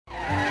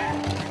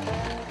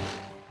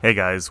Hey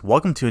guys,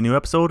 welcome to a new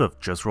episode of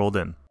Just Rolled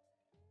In.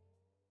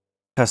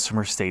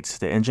 Customer states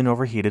the engine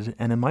overheated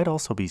and it might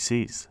also be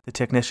seized. The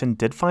technician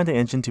did find the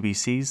engine to be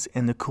seized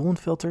and the coolant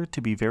filter to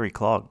be very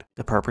clogged.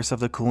 The purpose of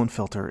the coolant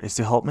filter is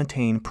to help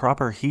maintain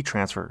proper heat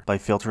transfer by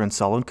filtering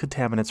solid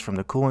contaminants from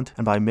the coolant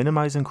and by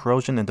minimizing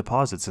corrosion and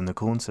deposits in the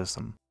coolant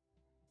system.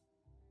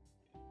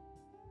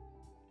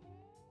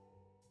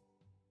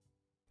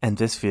 And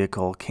this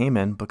vehicle came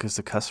in because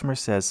the customer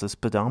says the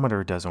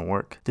speedometer doesn't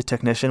work. The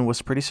technician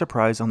was pretty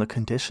surprised on the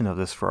condition of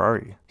this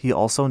Ferrari. He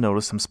also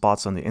noticed some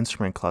spots on the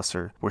instrument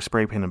cluster were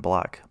spray painted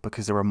black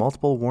because there were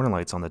multiple warning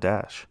lights on the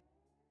dash.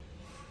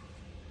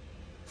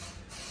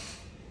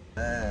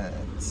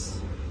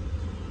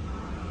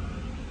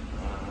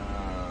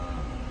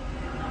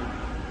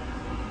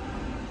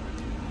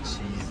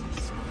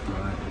 Jesus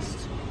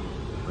Christ.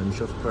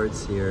 Bunch of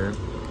parts here.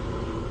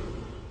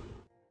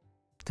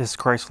 This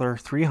Chrysler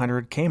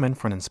 300 came in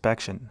for an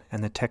inspection,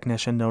 and the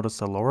technician noticed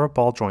the lower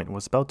ball joint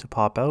was about to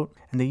pop out,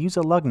 and they used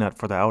a lug nut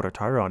for the outer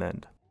tie rod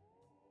end.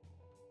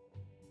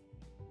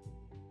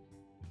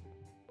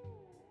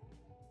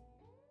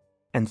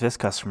 And this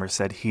customer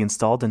said he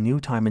installed a new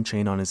timing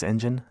chain on his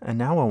engine, and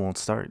now it won't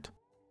start.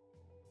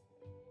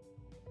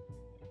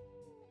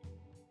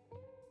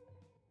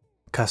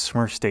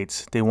 Customer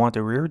states they want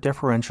the rear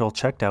differential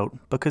checked out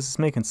because it's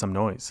making some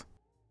noise.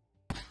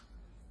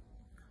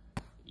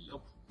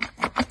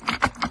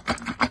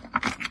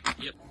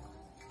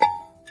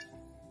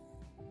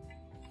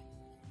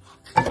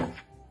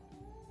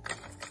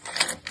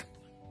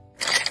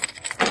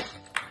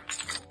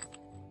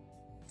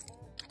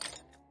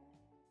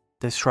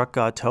 This truck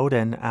got towed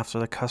in after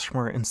the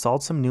customer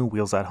installed some new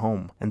wheels at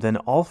home, and then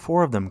all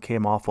 4 of them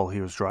came off while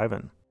he was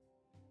driving.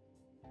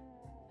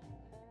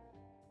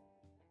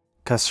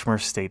 Customer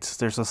states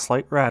there's a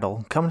slight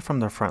rattle coming from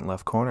the front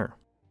left corner.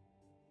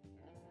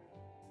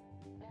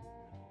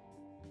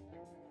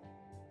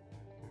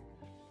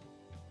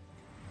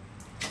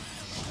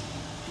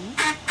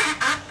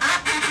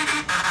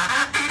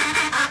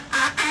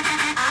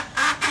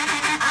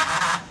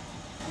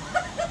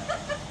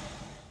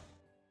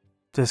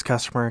 This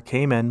customer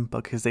came in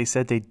because they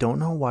said they don't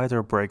know why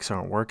their brakes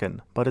aren't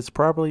working, but it's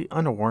probably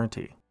under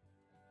warranty.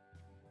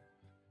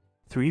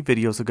 3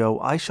 videos ago,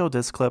 I showed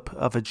this clip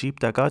of a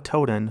Jeep that got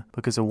towed in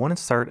because it wouldn't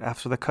start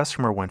after the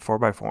customer went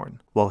 4x4.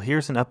 Well,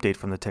 here's an update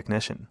from the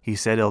technician. He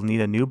said it'll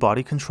need a new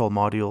body control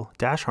module,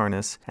 dash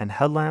harness, and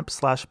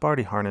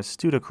headlamp/body harness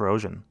due to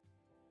corrosion.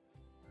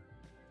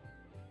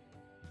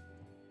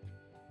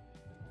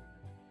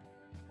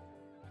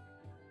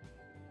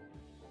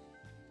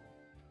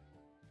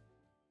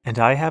 And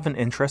I have an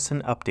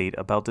interesting update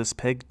about this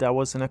pig that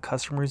was in a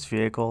customer's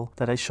vehicle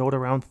that I showed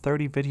around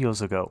 30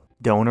 videos ago.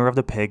 The owner of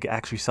the pig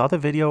actually saw the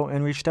video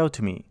and reached out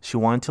to me. She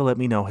wanted to let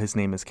me know his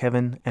name is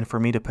Kevin and for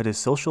me to put his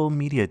social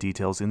media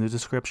details in the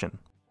description.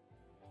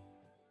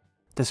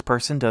 This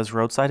person does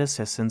roadside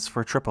assistance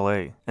for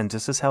AAA, and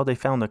this is how they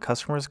found the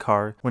customer's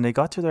car when they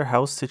got to their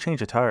house to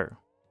change a tire.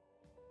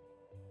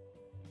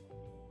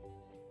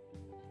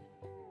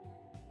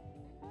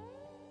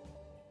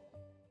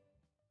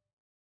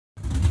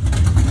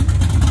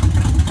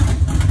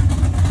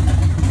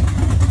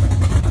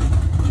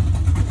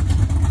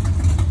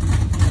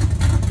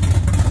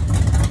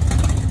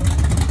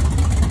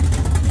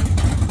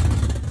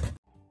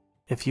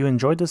 If you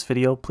enjoyed this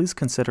video, please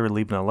consider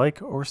leaving a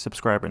like or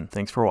subscribing.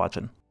 Thanks for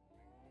watching.